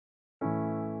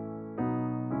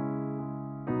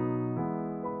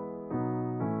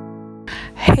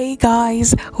Hey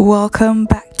guys, welcome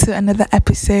back to another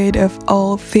episode of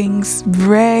All Things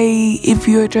Ray. If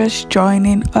you're just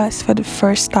joining us for the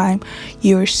first time,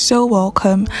 you're so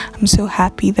welcome. I'm so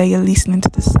happy that you're listening to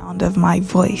the sound of my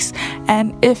voice.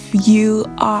 And if you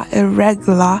are a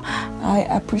regular, I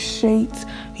appreciate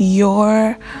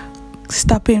your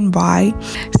stopping by.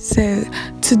 So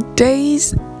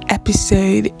today's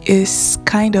episode is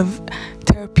kind of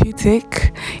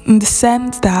therapeutic in the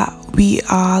sense that we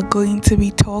are going to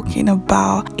be talking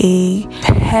about a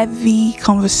heavy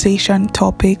conversation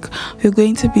topic. We're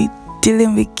going to be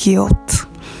dealing with guilt.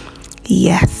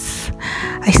 Yes,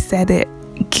 I said it,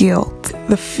 guilt.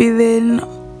 The feeling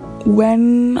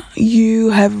when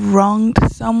you have wronged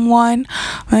someone,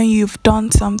 when you've done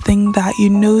something that you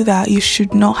know that you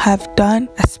should not have done,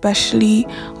 especially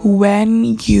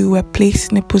when you were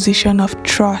placed in a position of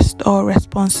trust or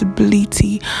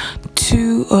responsibility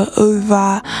to or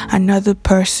over another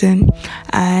person,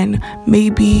 and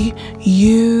maybe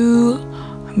you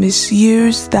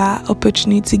misuse that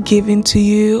opportunity given to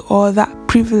you or that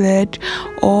privilege,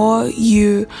 or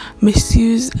you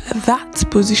misuse that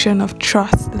position of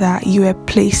trust that you were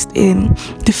placed in.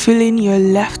 The feeling you're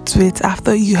left with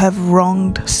after you have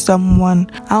wronged someone.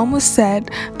 I almost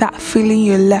said that feeling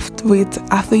you're left with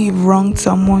after you've wronged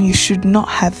someone you should not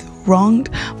have wronged,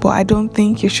 but I don't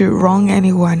think you should wrong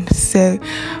anyone. So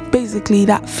basically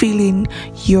that feeling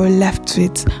you're left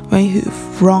with when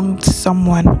you've wronged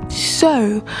someone.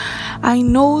 So I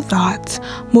know that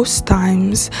most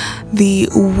times the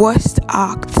worst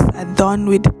acts are done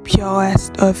with the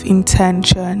purest of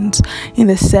intentions, in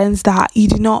the sense that you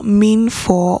did not mean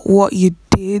for what you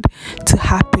did to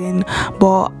happen,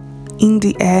 but in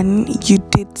the end you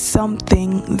did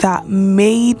something that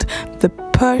made the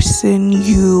person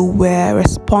you were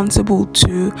responsible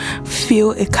to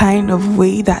feel a kind of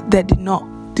way that they did not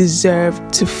deserve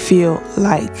to feel.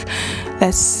 Like,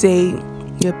 let's say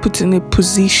you're put in a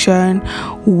position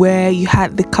where you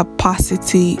had the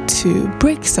capacity to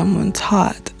break someone's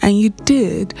heart, and you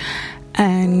did,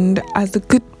 and as a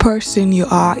good person you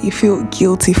are, you feel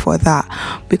guilty for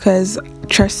that, because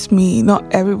trust me, not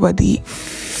everybody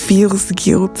feels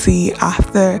guilty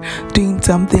after doing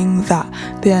something that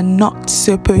they are not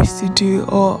supposed to do,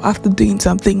 or after doing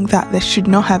something that they should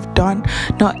not have done.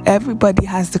 Not everybody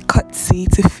has the gutsy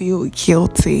to feel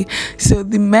guilty. So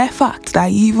the mere fact that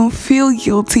you even feel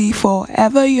guilty for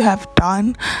whatever you have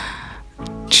done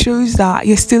shows that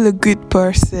you're still a good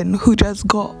person who just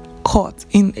got caught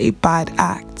in a bad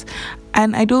act.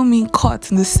 And I don't mean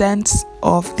caught in the sense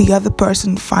of the other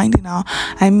person finding out.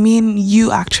 I mean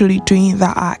you actually doing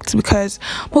that act, because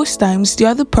most times the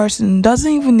other person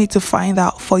doesn't even need to find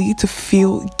out for you to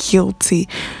feel guilty.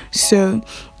 So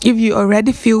if you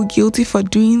already feel guilty for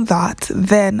doing that,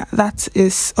 then that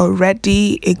is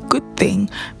already a good thing,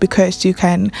 because you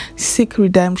can seek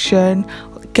redemption,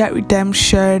 get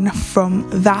redemption from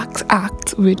that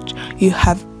act which you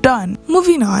have done.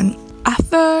 Moving on,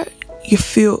 after you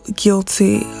feel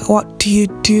guilty, what do you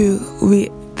do with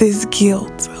this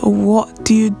guilt? What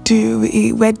do you do with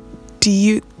it? Where do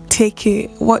you take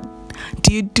it? What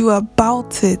do you do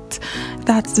about it?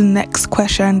 That's the next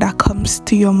question that comes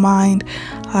to your mind.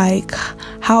 Like,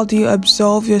 how do you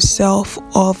absolve yourself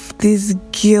of this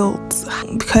guilt?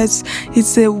 Because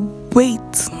it's a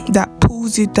weight that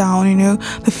pulls you down, you know.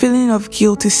 The feeling of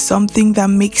guilt is something that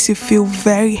makes you feel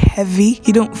very heavy.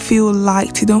 You don't feel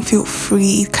light, you don't feel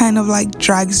free. It kind of like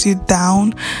drags you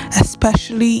down,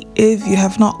 especially if you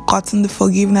have not gotten the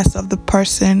forgiveness of the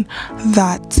person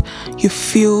that you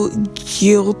feel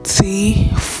guilty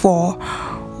for,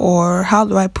 or how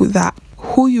do I put that,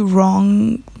 who you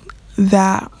wrong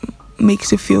that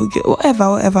makes you feel good,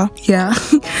 whatever. Yeah.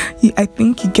 I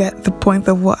think you get the point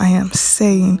of what I am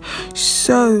saying.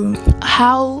 So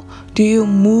how do you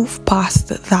move past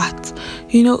that?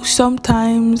 You know,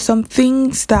 sometimes some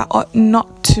things that ought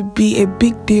not to be a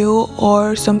big deal,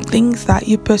 or some things that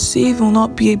you perceive will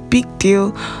not be a big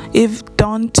deal if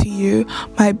done to you,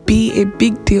 might be a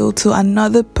big deal to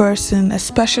another person,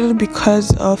 especially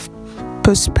because of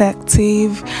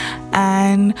perspective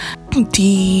and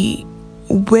the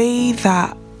way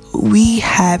that we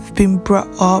have been brought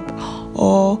up,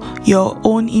 or your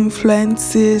own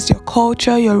influences, your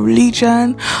culture, your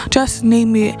religion, just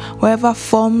name it, whatever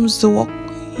forms what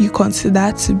you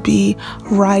consider to be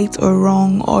right or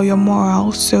wrong, or your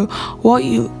morals. So what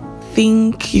you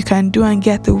think you can do and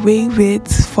get away with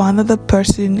for another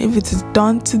person, if it is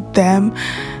done to them,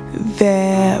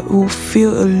 they will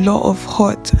feel a lot of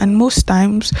hurt. And most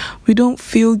times we don't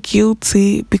feel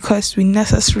guilty because we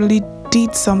necessarily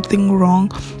did something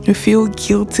wrong. We feel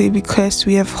guilty because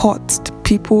we have hurt the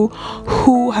people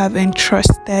who have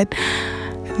entrusted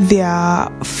their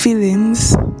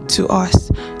feelings to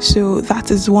us. So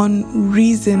that is one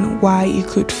reason why you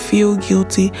could feel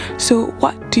guilty. So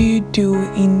what do you do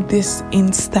in this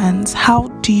instance? How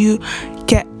do you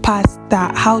get past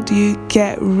that? How do you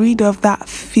get rid of that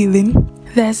feeling?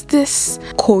 There's this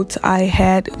quote I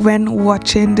heard when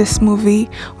watching this movie,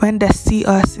 When They See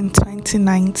Us, in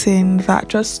 2019, that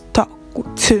just stuck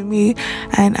to me,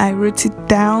 and I wrote it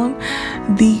down.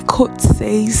 The quote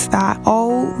says that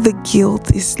all the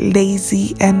guilt is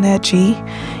lazy energy.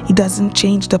 It doesn't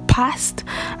change the past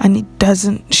and it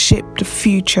doesn't shape the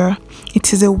future.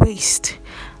 It is a waste,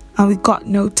 and we got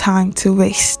no time to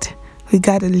waste. We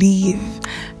gotta leave.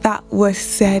 That was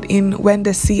said in When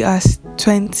They See Us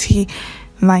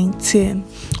 2019.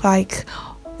 Like,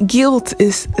 guilt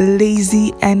is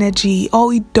lazy energy.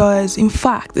 All it does, in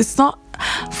fact, it's not,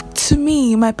 to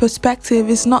me, my perspective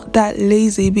is not that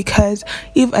lazy, because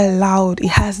if allowed, it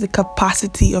has the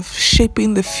capacity of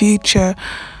shaping the future.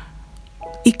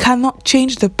 It cannot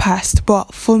change the past,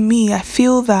 but for me, I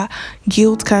feel that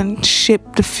guilt can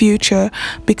shape the future,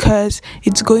 because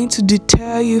it's going to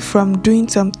deter you from doing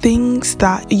some things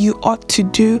that you ought to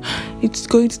do. It's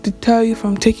going to deter you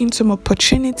from taking some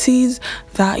opportunities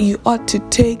that you ought to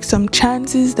take, some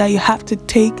chances that you have to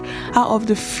take, out of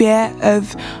the fear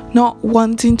of not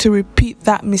wanting to repeat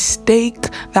that mistake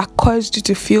that caused you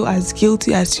to feel as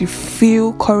guilty as you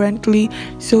feel currently.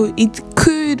 So it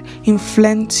could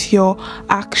influence your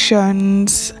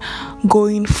actions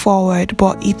going forward,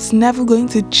 but it's never going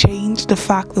to change the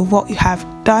fact of what you have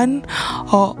done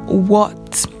or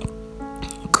what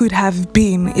could have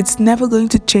been. It's never going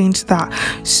to change that.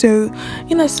 So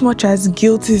in as much as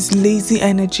guilt is lazy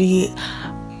energy,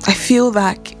 I feel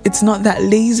like it's not that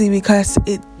lazy, because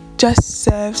it just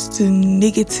serves to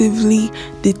negatively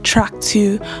detract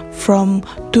you from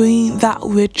doing that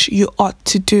which you ought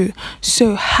to do.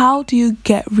 So how do you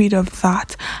get rid of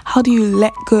that? How do you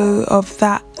let go of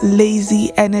that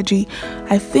lazy energy?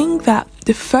 I think that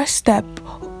the first step,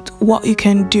 what you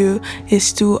can do,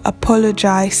 is to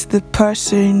apologize to the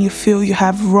person you feel you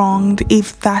have wronged,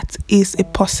 if that is a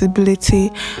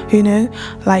possibility.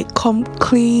 Like, come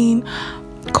clean,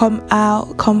 come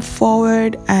out, come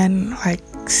forward, and like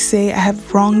say, I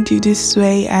have wronged you this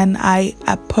way and I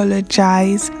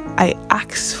apologize. I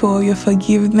ask for your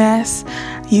forgiveness.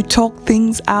 You talk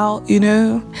things out, you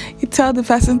tell the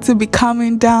person to be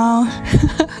calming down.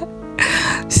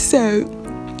 So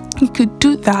you could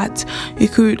do that. You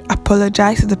could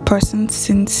apologize to the person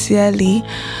sincerely.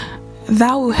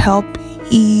 That will help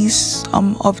ease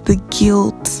some of the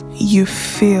guilt you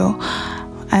feel.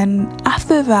 And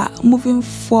after that, moving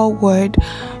forward,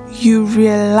 you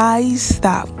realize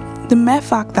that the mere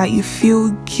fact that you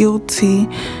feel guilty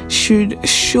should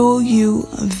show you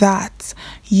that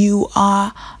you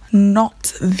are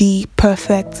not the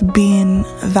perfect being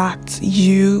that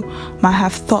you might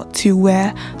have thought you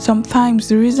were. Sometimes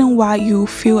the reason why you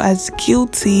feel as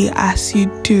guilty as you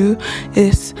do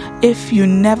is if you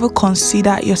never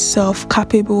consider yourself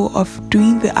capable of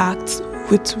doing the acts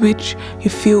with which you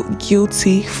feel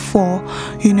guilty for.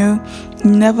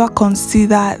 Never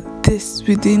consider this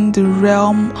within the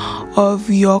realm of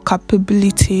your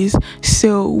capabilities.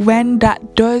 So when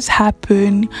that does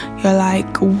happen, you're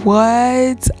like,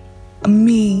 what?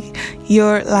 Me?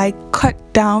 You're like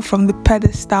cut down from the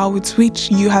pedestal with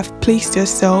which you have placed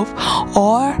yourself,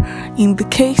 or in the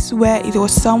case where it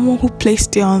was someone who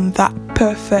placed you on that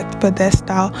perfect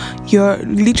pedestal, you're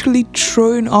literally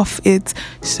thrown off it.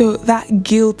 So that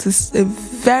guilt is a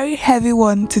very heavy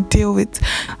one to deal with.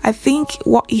 I think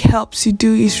what it helps you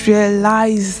do is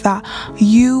realize that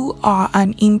you are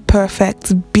an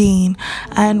imperfect being,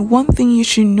 and one thing you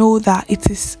should know, that it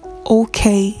is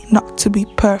okay not to be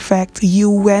perfect. You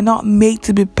were not made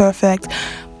to be perfect.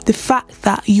 The fact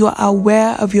that you are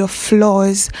aware of your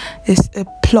flaws is a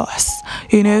plus.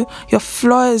 Your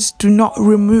flaws do not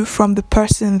remove from the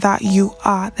person that you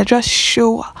are. They just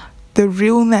show the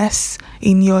realness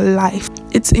in your life.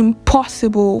 It's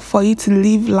impossible for you to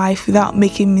live life without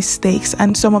making mistakes,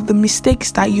 and some of the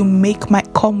mistakes that you make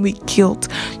might come with guilt.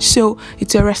 So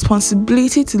it's a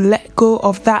responsibility to let go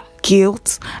of that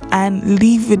guilt and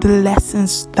live with the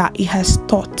lessons that it has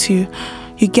taught you.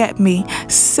 You get me?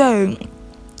 So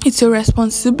it's a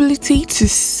responsibility to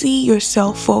see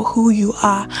yourself for who you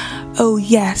are. Oh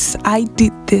yes, I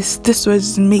did this. This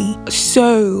was me.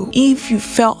 So if you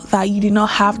felt that you did not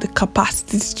have the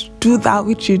capacity to do that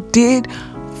which you did,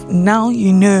 now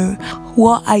you know.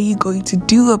 what are you going to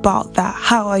do about that?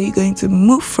 How are you going to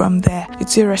move from there?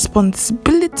 It's your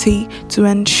responsibility to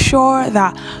ensure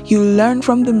that you learn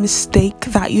from the mistake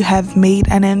that you have made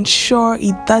and ensure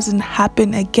it doesn't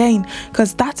happen again,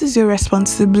 because that is your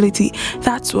responsibility.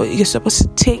 That's what you're supposed to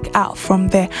take out from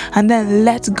there, and then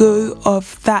let go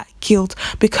of that guilt.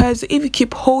 Because if you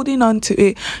keep holding on to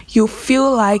it, you'll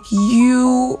feel like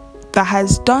you that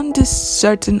has done this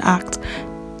certain act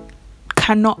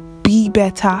cannot be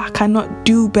better, cannot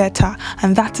do better,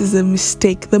 and that is a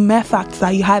mistake. The mere fact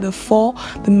that you had a fall,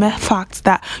 the mere fact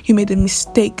that you made a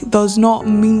mistake does not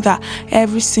mean that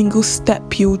every single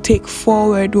step you take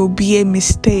forward will be a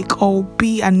mistake or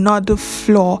be another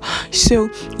flaw. So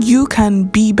you can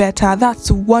be better. That's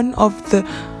one of the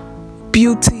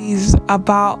beauties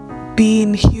about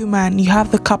being human. You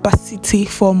have the capacity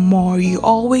for more. You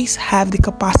always have the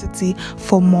capacity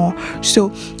for more.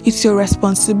 So it's your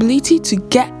responsibility to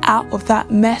get out of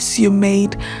that mess you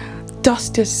made,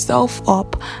 dust yourself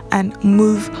up, and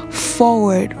move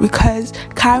forward, because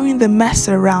carrying the mess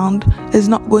around is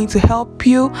not going to help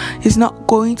you. It's not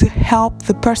going to help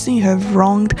the person you have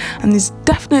wronged, and it's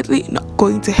definitely not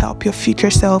going to help your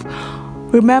future self.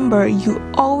 Remember, you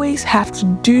always have to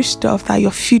do stuff that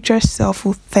your future self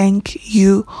will thank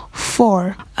you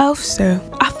for. Also,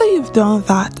 after you've done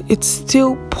that, it's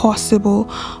still possible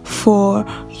for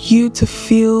you to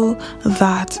feel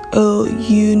that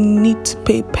you need to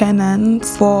pay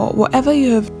penance for whatever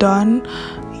you have done.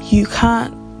 You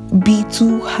can't be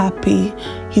too happy.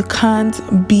 You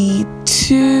can't be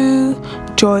too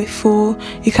joyful.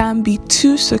 You can't be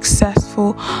too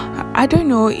successful. I don't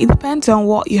know, it depends on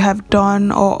what you have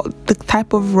done or the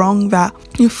type of wrong that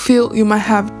you feel you might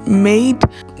have made.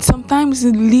 Sometimes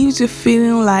it leaves you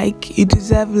feeling like you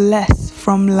deserve less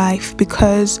from life,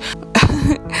 because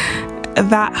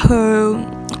that whole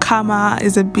karma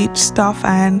is a bit stuff,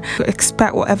 and you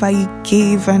expect whatever you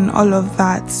gave and all of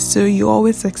that. So you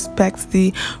always expect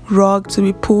the rug to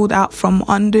be pulled out from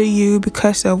under you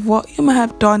because of what you might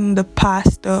have done in the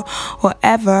past or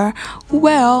whatever.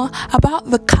 Well, about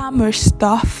the karma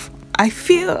stuff, I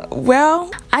feel,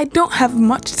 I don't have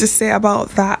much to say about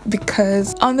that,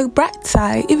 because on the bright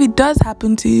side, if it does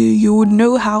happen to you, you would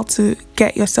know how to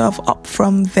get yourself up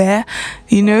from there,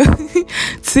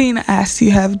 seeing as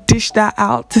you have dished that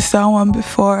out to someone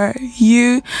before.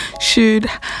 You should,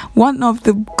 one of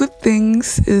the good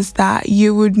things is that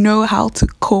you would know how to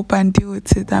cope and deal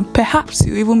with it, and perhaps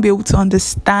you even be able to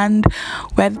understand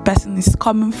where the person is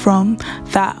coming from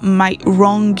that might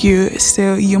wrong you,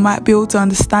 so you might be able to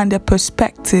understand their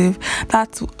perspective.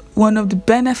 That's one of the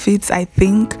benefits, I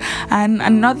think. And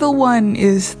another one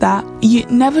is that you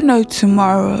never know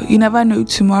tomorrow.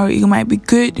 You might be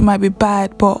good, you might be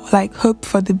bad, but hope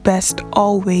for the best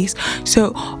always.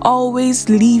 So always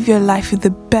live your life with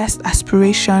the best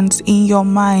aspirations in your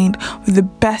mind, with the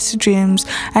best dreams.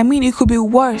 I mean, it could be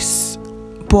worse,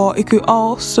 but it could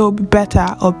also be better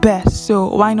or best. So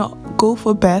why not go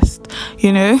for best,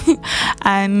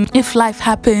 And if life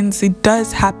happens, it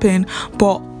does happen,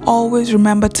 but always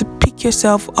remember to pick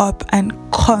yourself up and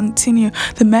continue.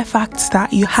 The mere fact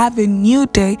that you have a new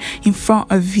day in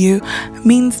front of you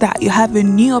means that you have a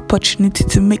new opportunity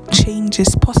to make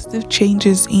changes, positive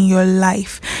changes in your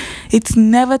life. It's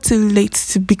never too late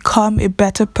to become a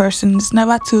better person. It's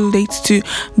never too late to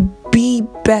be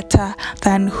better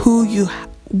than who you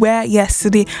were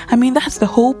yesterday. I mean, that's the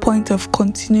whole point of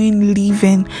continuing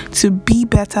living, to be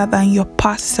better than your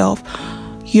past self.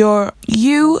 Your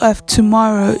you of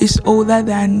tomorrow is older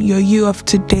than your you of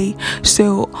today.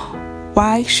 So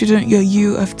why shouldn't your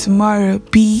you of tomorrow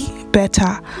be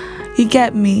better? You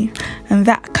get me? And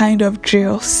that kind of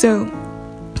drill. So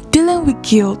dealing with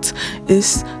guilt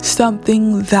is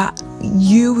something that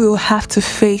you will have to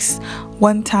face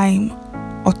one time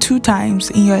or two times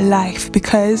in your life,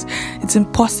 because it's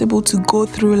impossible to go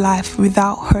through life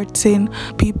without hurting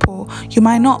people. You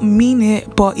might not mean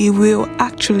it, but it will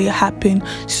actually happen.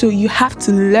 So you have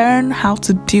to learn how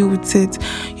to deal with it.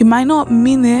 You might not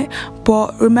mean it,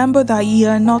 but remember that you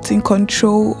are not in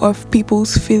control of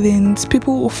people's feelings.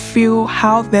 People will feel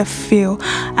how they feel,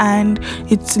 and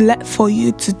it's left for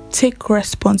you to take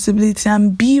responsibility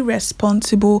and be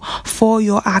responsible for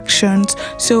your actions.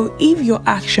 So if your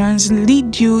actions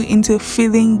lead you into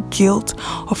feeling guilt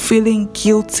or feeling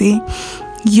guilty,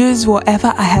 use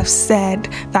whatever I have said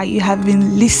that you have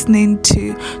been listening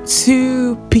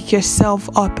to pick yourself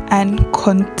up and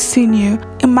continue.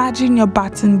 Imagine your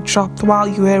baton dropped while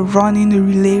you were running a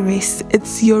relay race.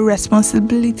 It's your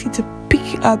responsibility to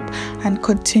pick it up and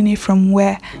continue from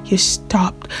where you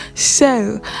stopped.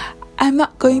 So I'm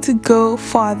not going to go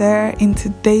further in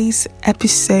today's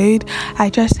episode.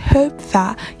 I just hope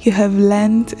that you have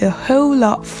learned a whole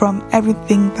lot from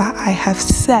everything that I have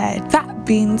said. That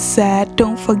being said,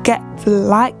 don't forget to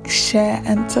like, share,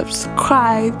 and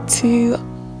subscribe to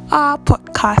our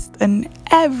podcast on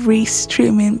every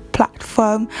streaming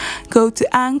platform. Go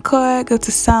to Anchor, go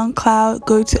to SoundCloud,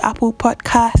 go to Apple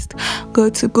Podcast, go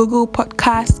to Google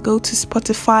Podcast, go to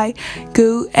Spotify,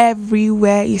 go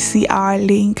everywhere you see our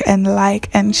link and like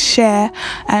and share.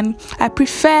 And I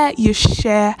prefer you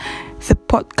share the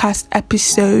podcast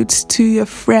episodes to your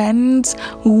friends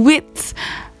with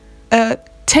a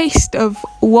taste of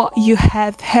what you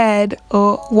have heard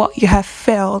or what you have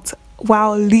felt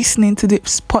while listening to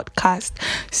this podcast.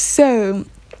 So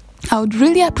I would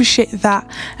really appreciate that.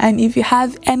 And if you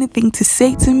have anything to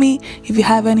say to me, if you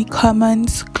have any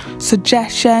comments,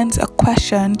 suggestions, or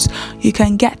questions, you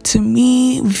can get to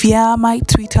me via my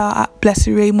Twitter at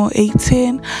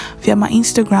BlessyRaymo18, via my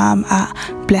Instagram at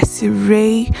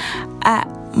BlessyRay, at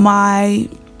my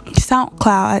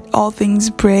SoundCloud at All Things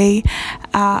Bray,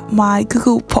 at my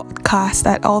Google Podcast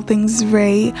at All Things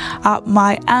Bray, at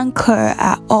my Anchor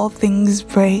at All Things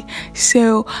Bray.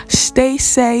 So stay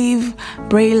safe,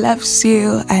 Bray loves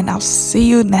you, and I'll see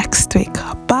you next week.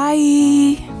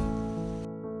 Bye.